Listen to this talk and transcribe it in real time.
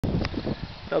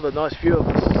Another nice view of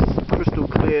the crystal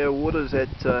clear waters at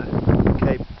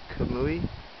Cape Kamui,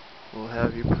 or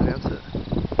however you pronounce it.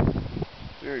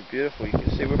 Very beautiful. You can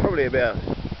see we're probably about,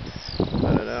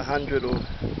 I don't know, 100 or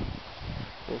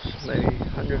maybe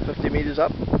 150 meters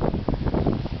up. You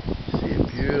see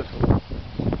it beautiful.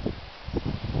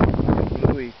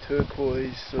 Bluey,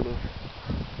 turquoise, sort of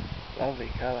lovely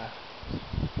colour.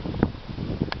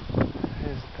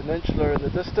 There's the peninsula in the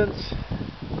distance.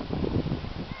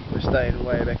 We're staying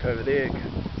way back over there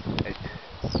at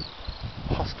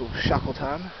Hostel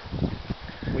Shakotan.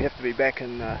 We have to be back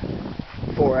in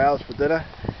 4 hours for dinner.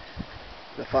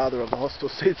 The father of the hostel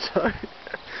said so.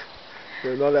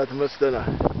 We're not allowed to miss dinner.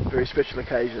 Very special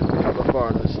occasion. A couple of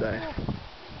foreigners stay.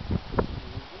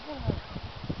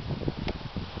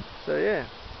 So yeah,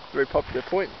 very popular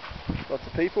point. Lots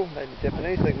of people, mainly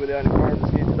Japanese. I think we're the only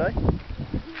foreigners here today.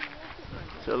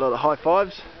 So a lot of high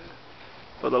fives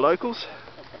for the locals.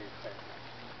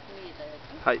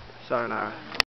 Hey, sayonara.